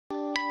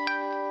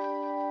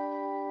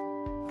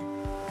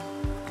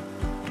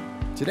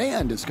Today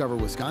on Discover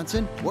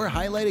Wisconsin, we're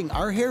highlighting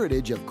our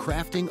heritage of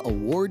crafting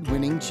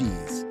award-winning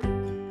cheese.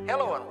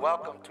 Hello and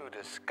welcome to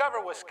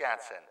Discover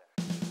Wisconsin.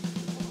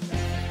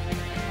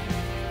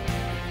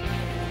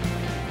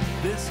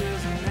 This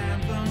is an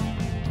anthem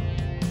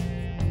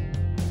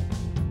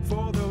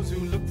for those who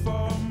look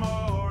for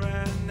more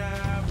and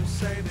never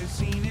say they've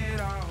seen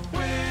it all.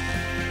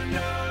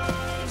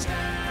 Windows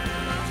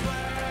down,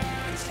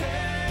 let's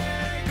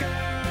take a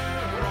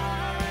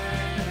ride.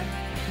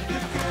 The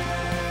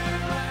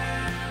good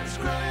land's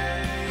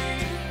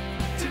great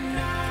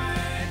tonight.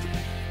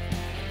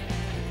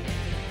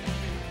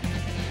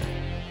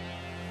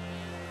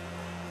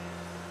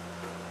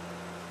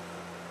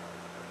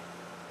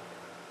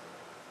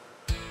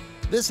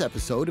 This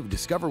episode of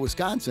Discover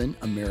Wisconsin,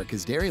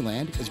 America's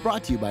Dairyland, is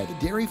brought to you by the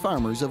dairy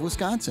farmers of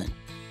Wisconsin.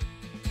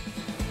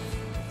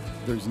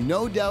 There's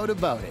no doubt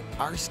about it,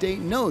 our state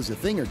knows a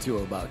thing or two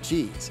about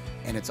cheese.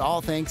 And it's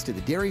all thanks to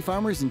the dairy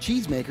farmers and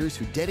cheesemakers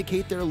who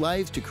dedicate their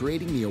lives to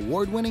creating the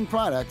award-winning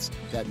products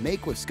that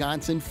make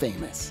Wisconsin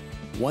famous.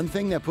 One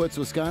thing that puts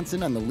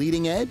Wisconsin on the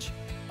leading edge?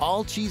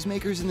 All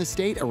cheesemakers in the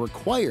state are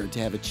required to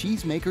have a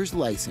cheesemaker's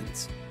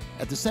license.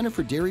 At the Center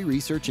for Dairy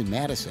Research in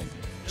Madison,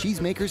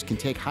 cheesemakers can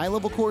take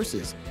high-level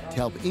courses to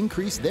help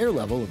increase their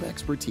level of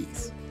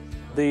expertise.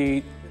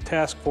 The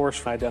task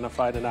force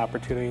identified an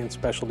opportunity in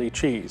specialty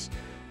cheese.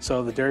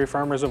 So the Dairy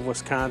Farmers of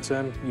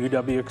Wisconsin,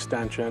 UW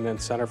Extension,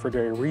 and Center for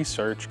Dairy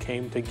Research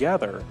came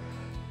together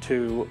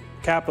to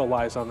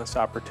capitalize on this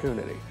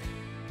opportunity.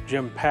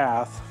 Jim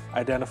Path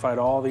identified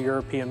all the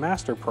European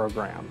master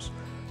programs,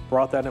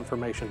 brought that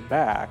information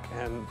back,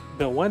 and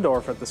Bill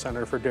Wendorf at the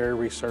Center for Dairy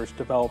Research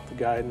developed the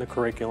guide and the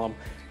curriculum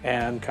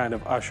and kind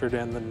of ushered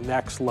in the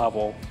next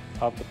level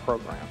of the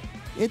program.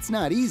 It's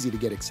not easy to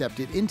get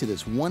accepted into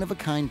this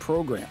one-of-a-kind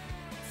program.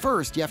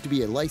 First, you have to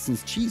be a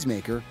licensed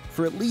cheesemaker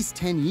for at least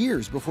 10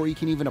 years before you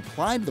can even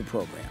apply to the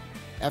program.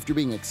 After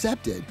being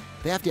accepted,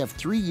 they have to have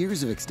 3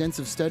 years of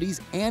extensive studies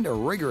and a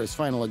rigorous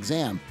final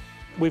exam.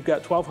 We've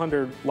got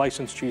 1,200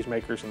 licensed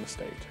cheesemakers in the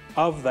state.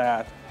 Of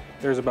that,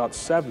 there's about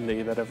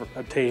 70 that have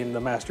attained the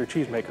master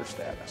cheesemaker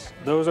status.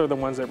 Those are the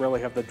ones that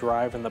really have the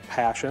drive and the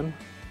passion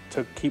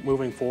to keep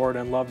moving forward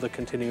and love the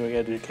continuing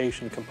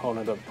education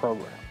component of the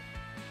program.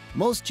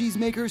 Most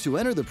cheesemakers who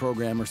enter the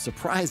program are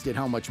surprised at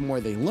how much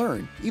more they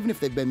learn, even if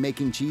they've been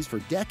making cheese for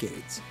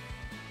decades.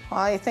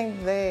 I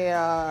think they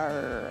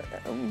are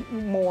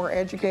more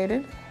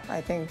educated.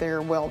 I think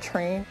they're well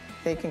trained.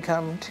 They can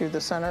come to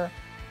the center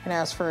and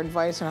ask for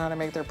advice on how to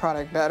make their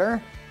product better,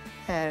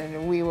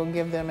 and we will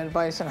give them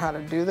advice on how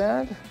to do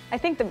that. I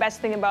think the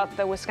best thing about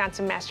the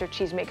Wisconsin Master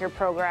Cheesemaker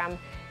program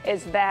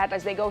is that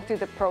as they go through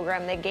the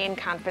program, they gain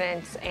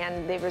confidence,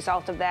 and the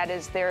result of that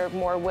is they're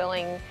more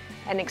willing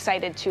and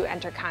excited to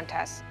enter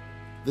contests.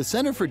 The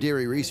Center for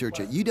Dairy Research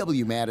at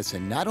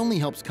UW-Madison not only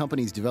helps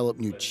companies develop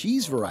new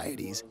cheese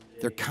varieties,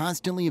 they're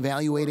constantly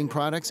evaluating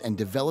products and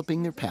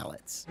developing their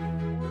palates.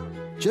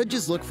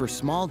 Judges look for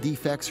small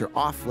defects or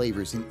off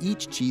flavors in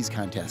each cheese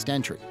contest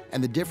entry,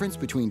 and the difference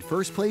between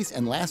first place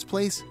and last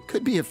place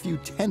could be a few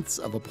tenths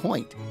of a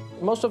point.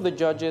 Most of the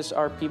judges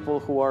are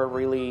people who are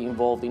really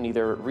involved in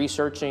either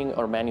researching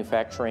or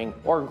manufacturing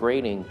or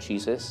grading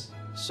cheeses.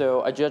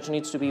 So a judge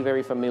needs to be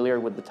very familiar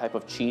with the type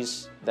of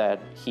cheese that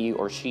he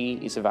or she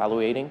is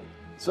evaluating.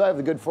 So I have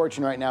the good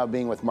fortune right now of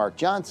being with Mark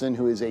Johnson,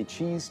 who is a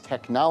cheese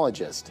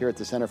technologist here at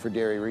the Center for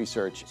Dairy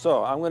Research.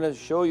 So I'm going to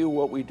show you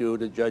what we do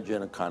to judge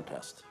in a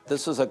contest.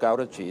 This is a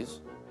Gouda cheese.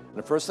 And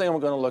the first thing I'm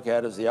going to look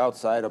at is the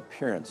outside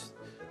appearance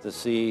to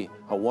see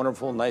how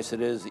wonderful, nice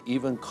it is,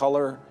 even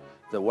color.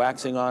 The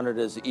waxing on it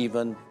is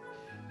even.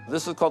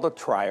 This is called a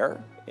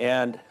trier.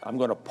 And I'm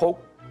going to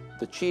poke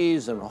the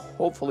cheese and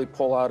hopefully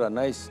pull out a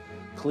nice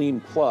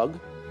clean plug.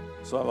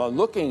 So what I'm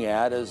looking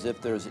at is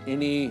if there's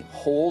any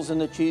holes in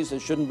the cheese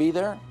that shouldn't be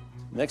there.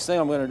 Next thing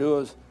I'm going to do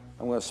is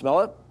I'm going to smell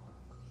it.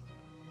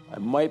 I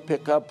might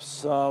pick up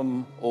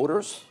some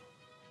odors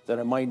that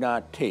I might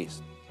not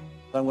taste.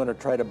 I'm going to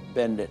try to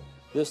bend it.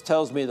 This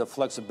tells me the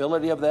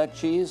flexibility of that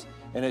cheese,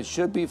 and it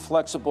should be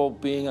flexible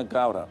being a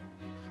Gouda.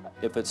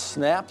 If it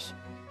snaps,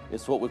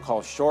 it's what we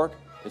call short.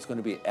 It's going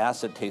to be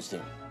acid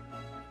tasting.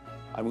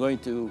 I'm going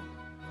to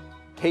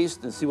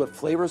taste and see what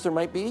flavors there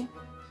might be.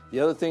 The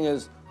other thing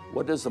is,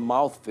 what does the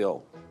mouth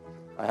feel?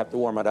 I have to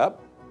warm it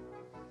up.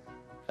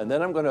 And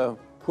then I'm going to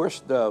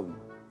push the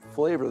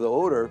flavor, the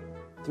odor,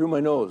 through my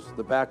nose,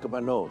 the back of my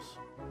nose.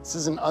 This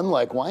isn't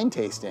unlike wine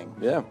tasting.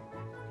 Yeah.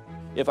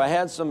 If I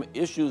had some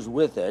issues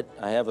with it,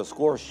 I have a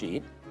score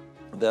sheet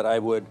that I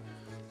would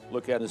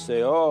look at and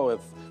say, oh, if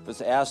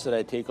it's acid,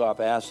 I take off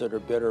acid or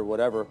bitter or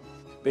whatever,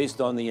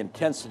 based on the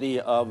intensity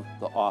of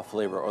the off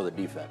flavor or the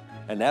defect.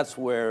 And that's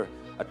where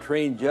a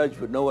trained judge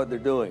would know what they're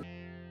doing.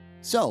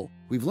 So,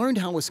 we've learned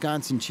how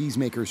Wisconsin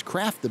cheesemakers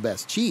craft the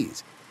best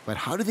cheese, but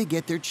how do they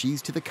get their cheese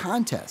to the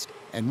contest?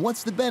 And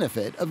what's the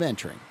benefit of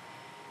entering?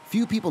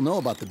 Few people know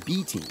about the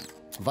B team,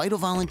 vital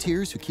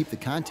volunteers who keep the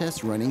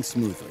contest running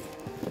smoothly.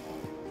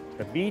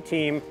 The B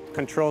team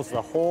controls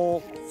the whole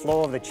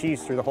flow of the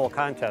cheese through the whole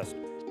contest.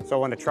 So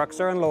when the trucks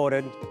are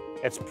unloaded,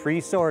 it's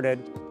pre-sorted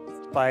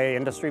by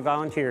industry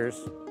volunteers.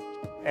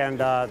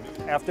 And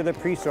after the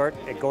pre-sort,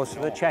 it goes to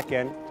the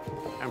check-in.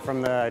 And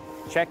from the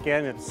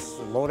check-in, it's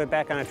loaded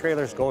back on the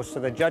trailers, goes to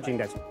the judging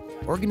desk.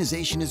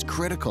 Organization is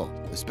critical,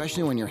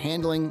 especially when you're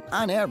handling,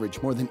 on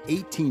average, more than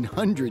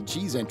 1,800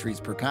 cheese entries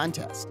per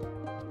contest.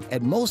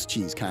 At most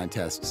cheese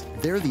contests,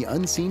 they're the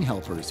unseen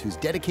helpers whose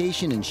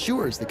dedication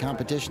ensures the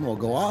competition will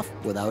go off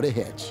without a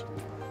hitch.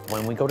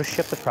 When we go to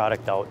ship the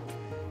product out,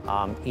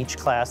 each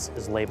class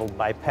is labeled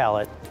by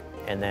pallet,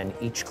 and then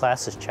each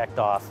class is checked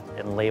off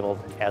and labeled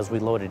as we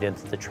load it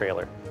into the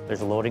trailer.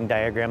 There's a loading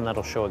diagram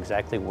that'll show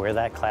exactly where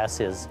that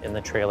class is in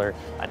the trailer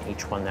on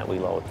each one that we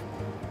load.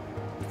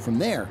 From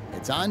there,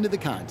 it's on to the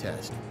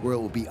contest, where it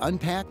will be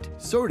unpacked,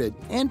 sorted,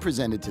 and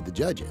presented to the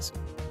judges.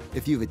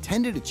 If you've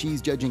attended a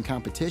cheese judging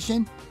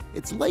competition,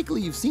 it's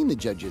likely you've seen the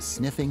judges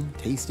sniffing,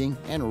 tasting,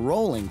 and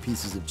rolling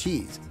pieces of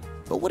cheese.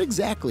 But what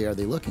exactly are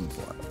they looking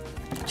for?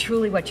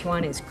 Truly what you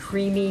want is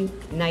creamy,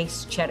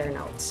 nice cheddar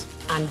notes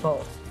on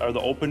both. Are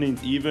the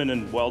openings even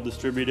and well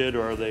distributed,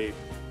 or are they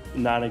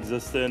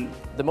non-existent?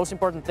 The most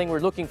important thing we're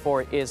looking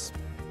for is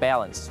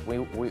balance. We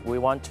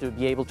want to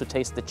be able to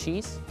taste the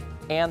cheese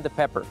and the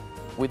pepper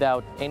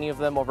without any of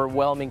them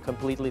overwhelming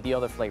completely the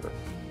other flavor.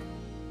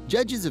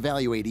 Judges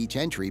evaluate each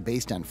entry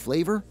based on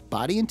flavor,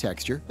 body and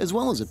texture, as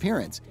well as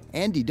appearance,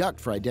 and deduct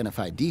for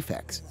identified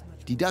defects.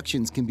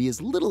 Deductions can be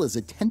as little as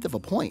 1/10 of a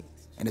point,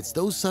 and it's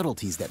those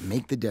subtleties that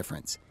make the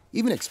difference.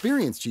 Even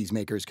experienced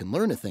cheesemakers can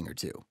learn a thing or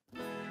two.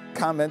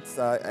 Comments,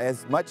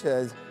 as much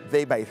as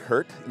they might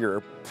hurt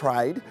your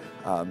pride,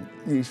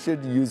 you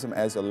should use them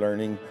as a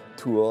learning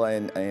tool,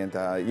 and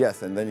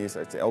yes, and then you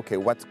start to say, okay,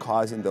 what's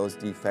causing those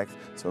defects?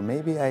 So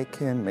maybe I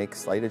can make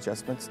slight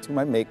adjustments to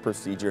my make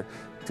procedure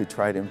to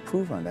try to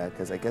improve on that,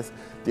 because I guess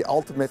the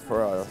ultimate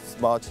for a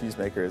small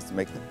cheesemaker is to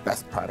make the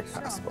best product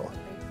possible.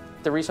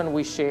 The reason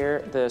we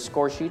share the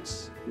score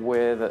sheets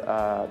with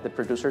the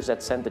producers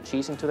that send the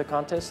cheese into the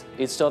contest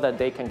is so that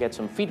they can get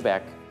some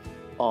feedback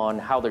on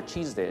how their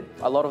cheese did.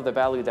 A lot of the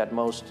value that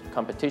most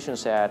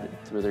competitions add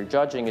through their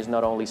judging is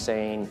not only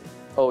saying,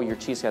 oh, your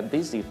cheese had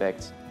these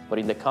defects, but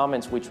in the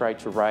comments we try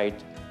to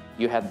write,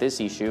 you had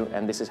this issue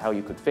and this is how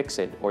you could fix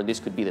it, or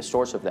this could be the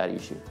source of that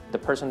issue. The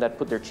person that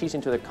put their cheese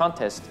into the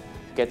contest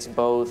gets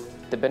both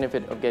the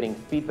benefit of getting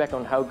feedback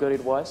on how good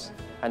it was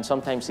and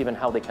sometimes even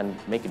how they can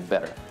make it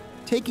better.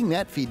 Taking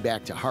that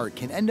feedback to heart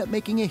can end up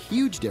making a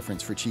huge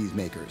difference for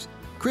cheesemakers.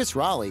 Chris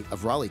Raleigh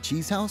of Raleigh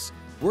Cheese House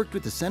worked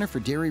with the Center for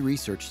Dairy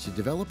Research to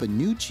develop a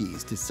new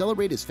cheese to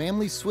celebrate his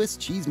family's Swiss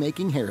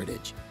cheese-making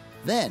heritage.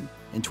 Then,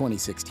 in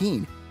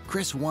 2016,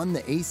 Chris won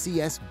the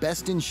ACS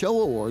Best in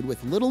Show Award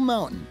with Little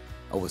Mountain,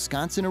 a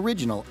Wisconsin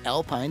original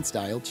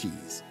Alpine-style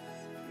cheese.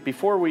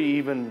 Before we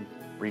even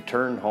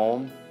returned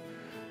home,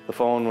 the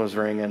phone was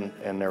ringing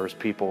and there was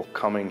people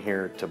coming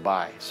here to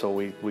buy. So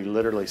we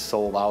literally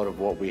sold out of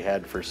what we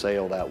had for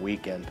sale that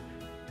weekend.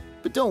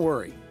 But don't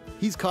worry,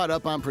 he's caught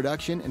up on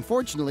production, and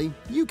fortunately,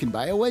 you can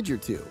buy a wedge or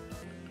two.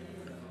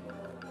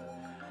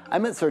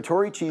 I'm at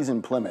Sartori Cheese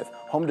in Plymouth,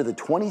 home to the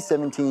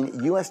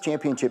 2017 U.S.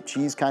 Championship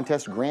Cheese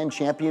Contest Grand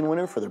Champion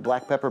winner for their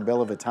Black Pepper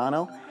Bella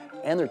Vitano,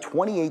 and their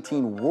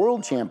 2018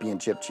 World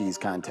Championship Cheese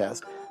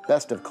Contest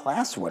Best of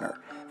Class winner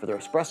for their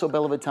Espresso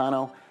Bella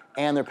Vitano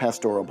and their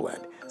Pastoral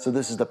Blend. So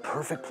this is the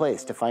perfect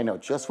place to find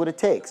out just what it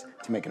takes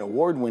to make an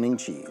award-winning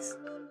cheese.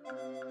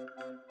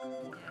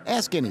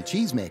 Ask any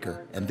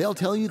cheesemaker, and they'll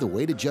tell you the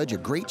way to judge a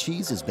great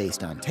cheese is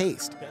based on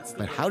taste.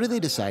 But how do they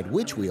decide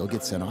which wheel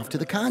gets sent off to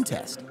the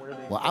contest?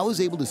 Well, I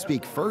was able to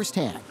speak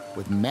firsthand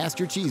with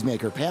master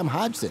cheesemaker Pam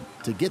Hodgson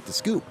to get the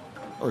scoop,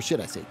 or should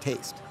I say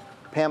taste.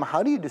 Pam,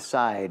 how do you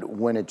decide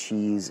when a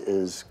cheese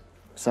is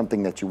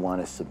something that you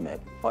want to submit?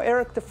 Well,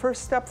 Eric, the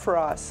first step for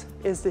us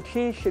is the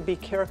cheese should be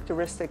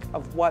characteristic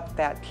of what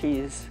that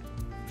cheese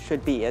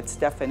should be, its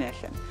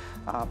definition.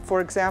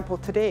 For example,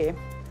 today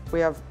we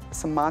have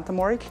some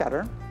Montemori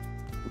cheddar.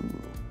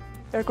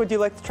 Eric, would you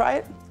like to try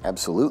it?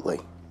 Absolutely.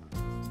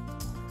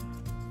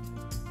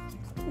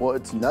 Well,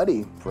 it's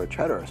nutty for a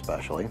cheddar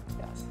especially.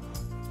 Yes.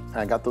 And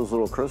I got those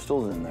little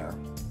crystals in there.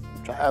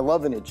 I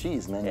love it in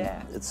cheese, and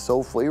then it's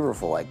so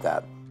flavorful like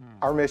that.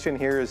 Our mission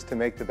here is to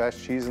make the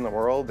best cheese in the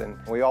world, and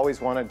we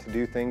always wanted to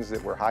do things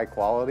that were high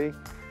quality,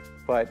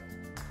 but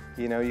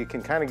you know, you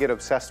can kind of get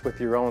obsessed with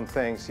your own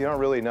things. You don't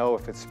really know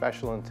if it's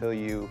special until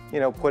you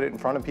put it in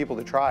front of people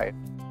to try it.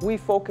 We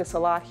focus a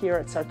lot here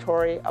at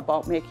Sartori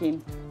about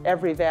making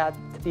every vat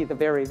to be the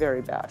very,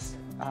 very best.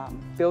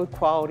 Build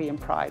quality and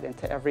pride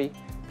into every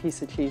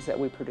piece of cheese that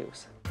we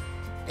produce.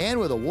 And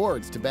with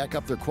awards to back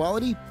up their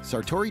quality,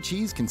 Sartori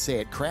Cheese can say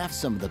it crafts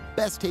some of the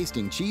best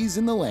tasting cheese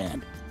in the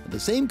land. The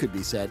same could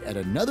be said at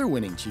another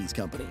winning cheese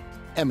company,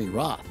 Emmy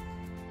Roth.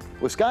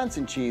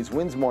 Wisconsin cheese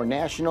wins more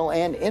national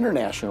and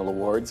international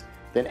awards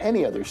than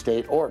any other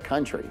state or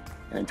country.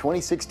 And in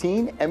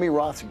 2016, Emmy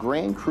Roth's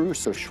Grand Cru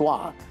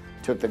Sauchois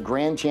took the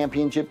Grand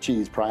Championship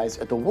Cheese Prize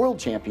at the World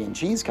Champion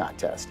Cheese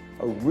Contest,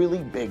 a really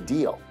big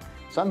deal.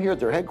 So I'm here at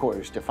their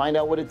headquarters to find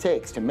out what it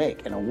takes to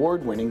make an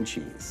award-winning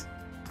cheese.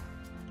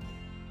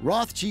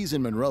 Roth Cheese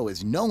in Monroe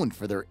is known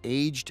for their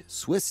aged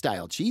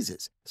Swiss-style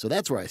cheeses, so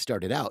that's where I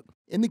started out,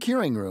 in the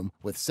curing room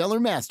with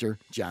cellar master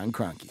John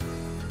Kroenke.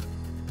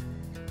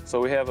 So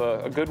we have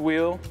a good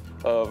wheel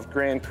of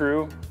Grand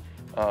Cru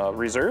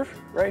Reserve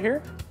right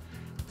here.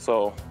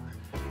 So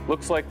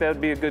looks like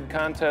that'd be a good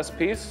contest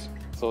piece.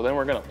 So then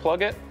we're gonna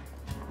plug it.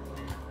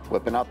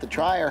 Whipping out the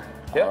trier.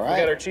 Yep, All right. We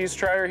got our cheese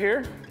trier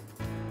here.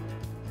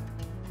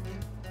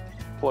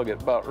 Plug it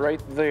about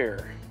right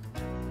there.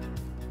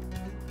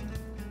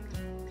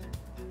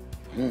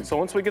 So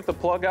once we get the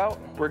plug out,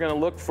 we're gonna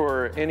look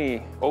for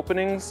any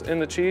openings in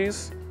the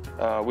cheese.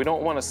 We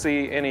don't wanna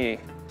see any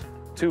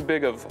too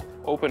big of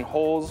open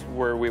holes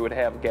where we would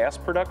have gas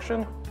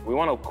production. We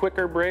want a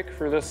quicker break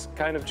for this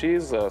kind of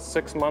cheese, a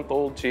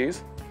 6-month-old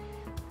cheese.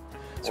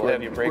 So we'll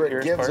have you break where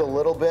yours it gives part. a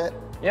little bit,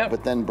 Yep.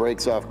 but then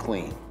breaks off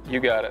clean. You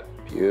got it.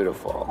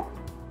 Beautiful.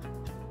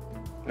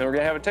 Then we're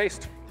gonna have a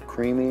taste.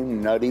 Creamy,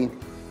 nutty.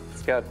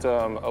 It's got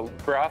a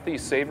brothy,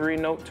 savory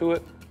note to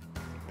it.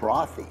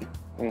 Brothy?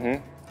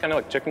 Mm-hmm. Kind of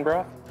like chicken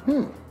broth.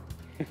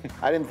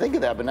 I didn't think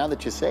of that, but now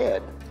that you say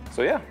it.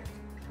 So yeah,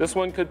 this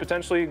one could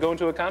potentially go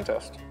into a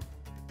contest.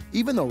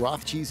 Even though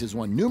Roth cheese has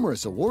won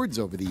numerous awards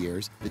over the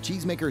years, the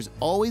cheesemakers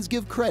always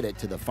give credit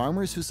to the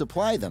farmers who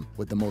supply them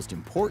with the most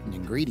important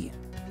ingredient.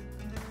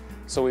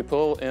 So we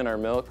pull in our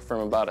milk from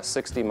about a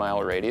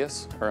 60-mile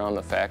radius around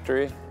the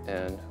factory,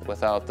 and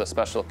without the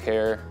special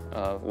care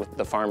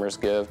the farmers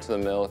give to the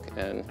milk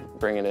and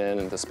bring it in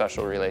and the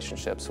special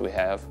relationships we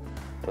have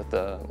with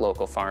the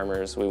local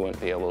farmers, we wouldn't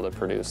be able to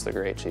produce the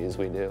great cheese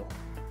we do.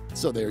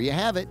 So there you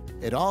have it.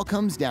 It all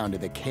comes down to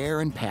the care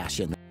and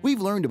passion.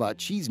 We've learned about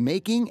cheese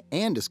making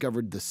and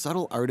discovered the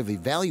subtle art of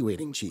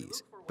evaluating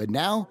cheese. But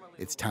now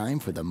it's time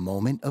for the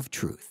moment of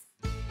truth.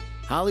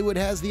 Hollywood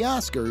has the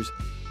Oscars,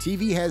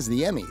 TV has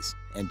the Emmys,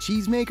 and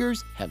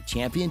cheesemakers have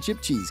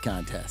championship cheese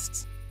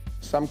contests.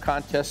 Some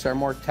contests are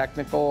more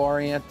technical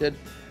oriented.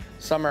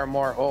 Some are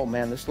more, oh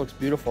man, this looks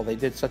beautiful. They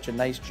did such a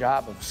nice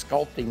job of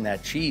sculpting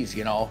that cheese,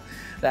 you know,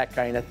 that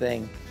kind of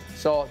thing.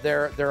 So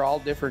they're all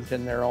different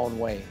in their own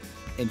way.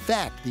 In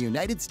fact, the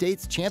United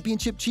States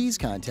Championship Cheese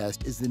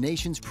Contest is the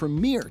nation's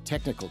premier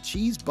technical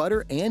cheese,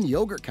 butter, and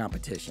yogurt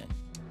competition.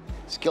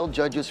 Skilled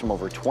judges from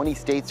over 20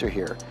 states are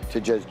here to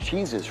judge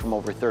cheeses from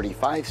over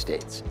 35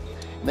 states.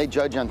 And they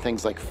judge on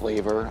things like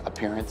flavor,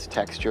 appearance,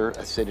 texture,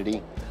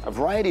 acidity, a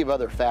variety of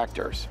other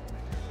factors.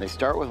 They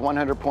start with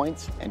 100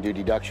 points and do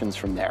deductions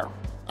from there.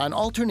 On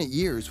alternate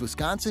years,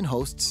 Wisconsin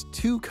hosts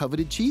 2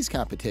 coveted cheese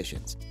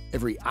competitions.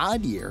 Every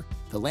odd year,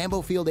 the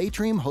Lambeau Field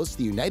Atrium hosts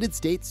the United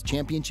States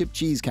Championship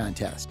Cheese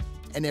Contest.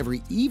 And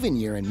every even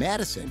year in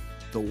Madison,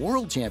 the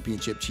World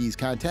Championship Cheese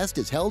Contest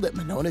is held at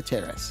Monona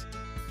Terrace.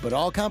 But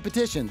all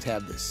competitions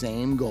have the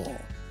same goal.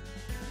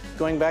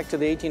 Going back to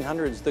the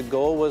 1800s, the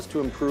goal was to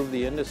improve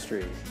the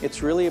industry.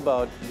 It's really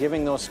about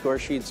giving those score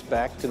sheets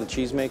back to the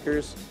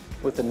cheesemakers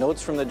with the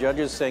notes from the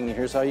judges saying,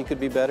 here's how you could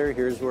be better,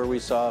 here's where we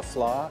saw a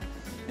flaw,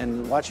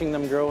 and watching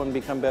them grow and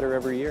become better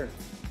every year.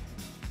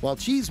 While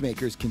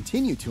cheesemakers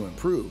continue to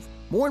improve,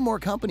 more and more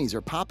companies are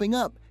popping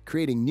up,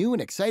 creating new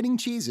and exciting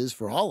cheeses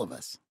for all of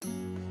us.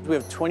 We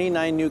have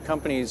 29 new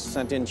companies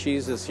sent in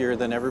cheese this year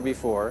than ever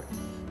before.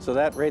 So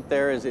that right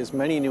there is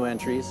many new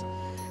entries.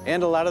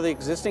 And a lot of the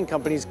existing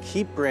companies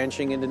keep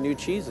branching into new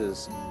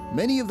cheeses.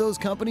 Many of those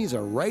companies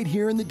are right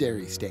here in the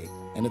dairy state,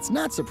 and it's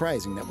not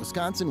surprising that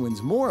Wisconsin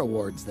wins more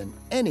awards than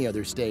any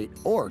other state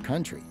or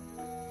country.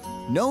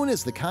 Known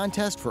as the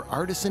Contest for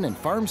Artisan and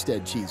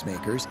Farmstead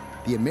Cheesemakers,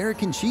 the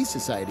American Cheese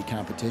Society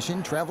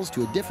competition travels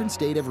to a different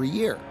state every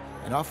year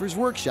and offers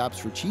workshops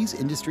for cheese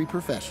industry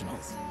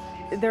professionals.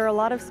 There are a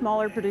lot of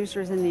smaller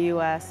producers in the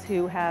U.S.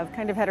 who have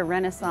kind of had a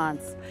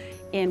renaissance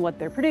in what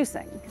they're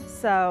producing.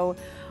 So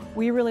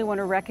we really want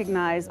to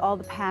recognize all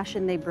the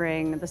passion they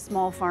bring, the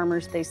small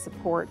farmers they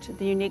support,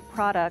 the unique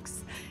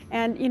products.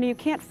 And you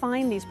can't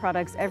find these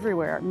products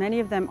everywhere. Many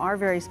of them are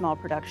very small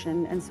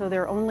production, and so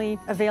they're only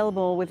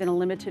available within a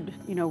limited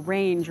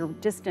range or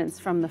distance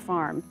from the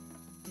farm.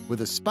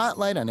 With a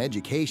spotlight on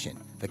education,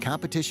 the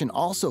competition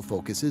also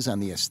focuses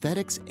on the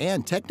aesthetics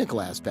and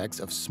technical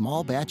aspects of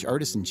small batch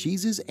artisan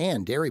cheeses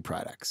and dairy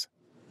products.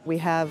 We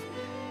have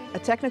a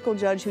technical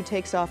judge who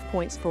takes off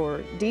points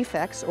for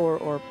defects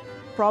or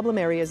problem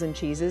areas in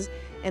cheeses,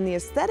 and the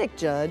aesthetic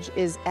judge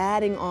is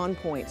adding on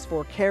points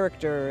for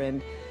character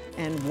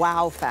and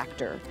wow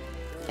factor.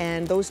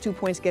 And those 2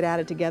 points get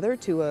added together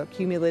to a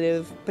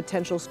cumulative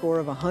potential score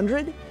of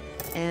 100,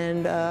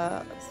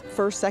 and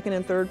first, second,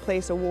 and third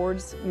place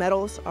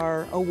medals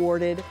are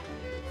awarded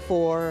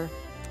for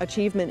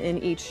achievement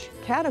in each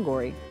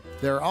category.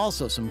 There are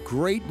also some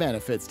great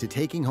benefits to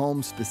taking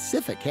home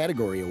specific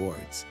category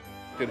awards.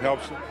 It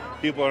helps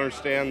people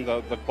understand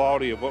the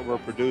quality of what we're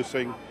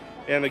producing,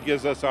 and it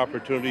gives us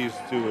opportunities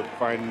to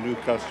find new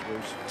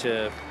customers.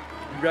 To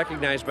be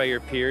recognized by your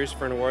peers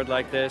for an award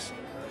like this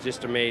is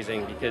just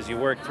amazing, because you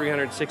work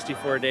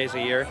 364 days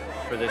a year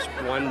for this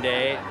one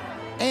day.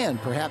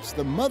 And perhaps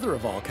the mother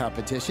of all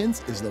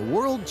competitions is the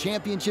World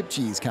Championship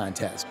Cheese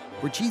Contest,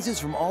 where cheeses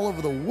from all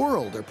over the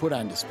world are put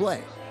on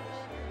display.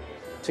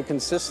 To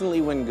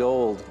consistently win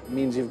gold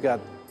means you've got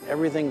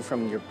Everything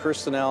from your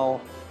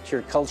personnel to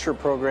your culture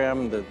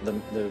program,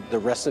 the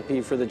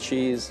recipe for the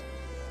cheese,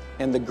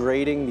 and the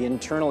grading, the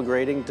internal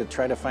grading to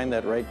try to find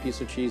that right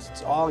piece of cheese.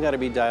 It's all got to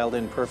be dialed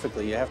in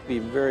perfectly. You have to be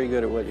very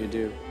good at what you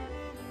do.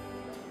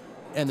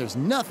 And there's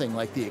nothing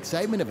like the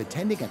excitement of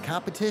attending a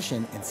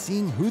competition and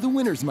seeing who the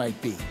winners might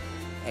be.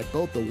 At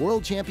both the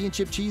World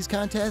Championship Cheese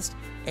Contest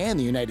and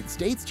the United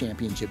States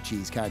Championship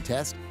Cheese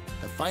Contest,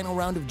 the final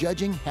round of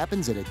judging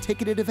happens at a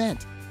ticketed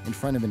event in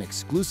front of an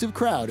exclusive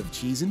crowd of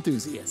cheese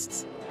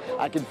enthusiasts.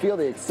 I can feel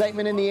the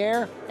excitement in the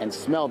air and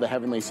smell the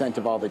heavenly scent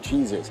of all the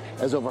cheeses,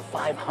 as over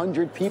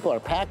 500 people are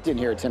packed in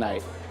here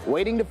tonight,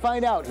 waiting to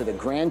find out who the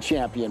grand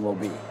champion will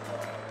be.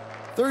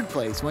 Third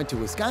place went to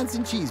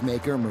Wisconsin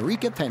cheesemaker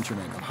Marika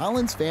Penterman of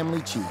Holland's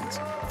Family Cheese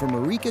for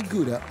Kammerude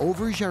Gouda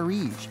over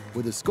Jarige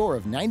with a score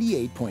of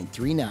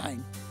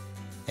 98.39.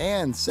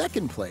 And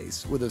second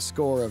place with a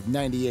score of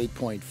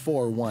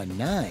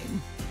 98.419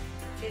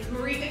 is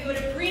Kammerude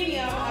Gouda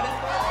Premium out of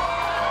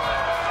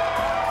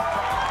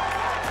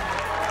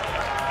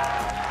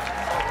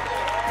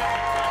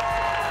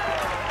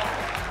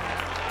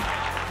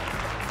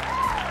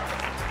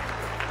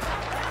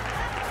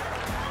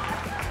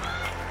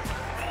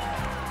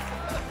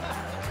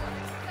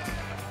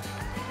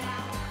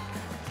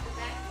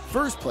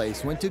First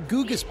place went to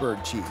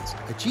Guggisberg Cheese,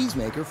 a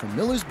cheesemaker from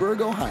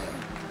Millersburg, Ohio.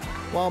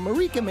 While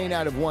Marika may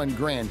not have won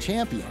Grand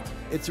Champion,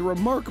 it's a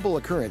remarkable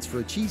occurrence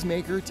for a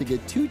cheesemaker to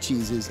get 2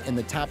 cheeses in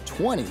the top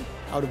 20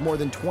 out of more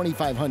than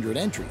 2,500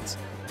 entries.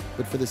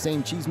 But for the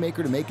same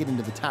cheesemaker to make it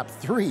into the top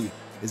 3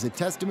 is a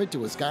testament to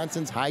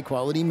Wisconsin's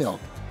high-quality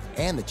milk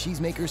and the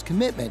cheesemaker's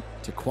commitment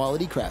to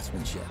quality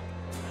craftsmanship.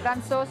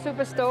 I'm so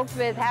super stoked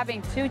with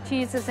having 2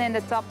 cheeses in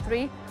the top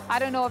 3. I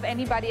don't know if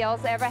anybody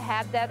else ever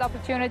had that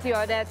opportunity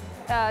or that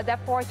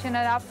fortunate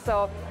enough,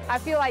 so I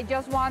feel I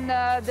just won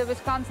the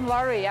Wisconsin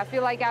lottery. I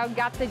feel like I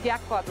got the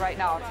jackpot right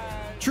now.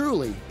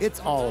 Truly, it's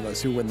all of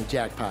us who win the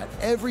jackpot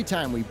every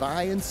time we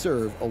buy and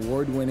serve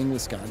award-winning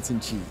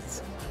Wisconsin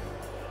cheese.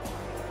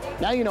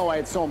 Now you know why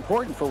it's so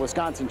important for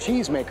Wisconsin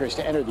cheesemakers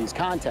to enter these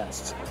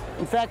contests.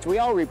 In fact, we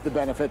all reap the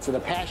benefits of the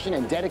passion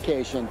and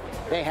dedication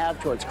they have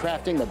towards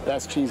crafting the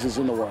best cheeses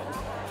in the world.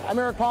 I'm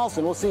Eric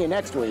Paulson. We'll see you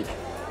next week.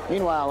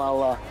 Meanwhile,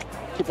 I'll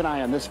keep an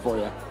eye on this for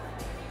you.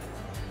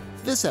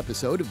 This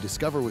episode of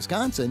Discover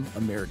Wisconsin,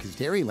 America's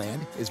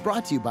Dairyland, is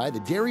brought to you by the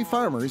Dairy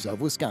Farmers of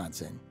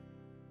Wisconsin.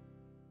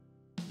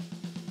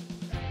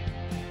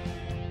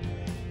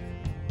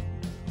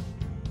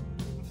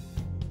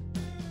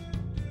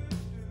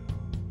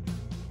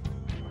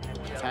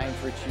 Time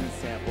for cheese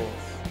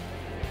samples.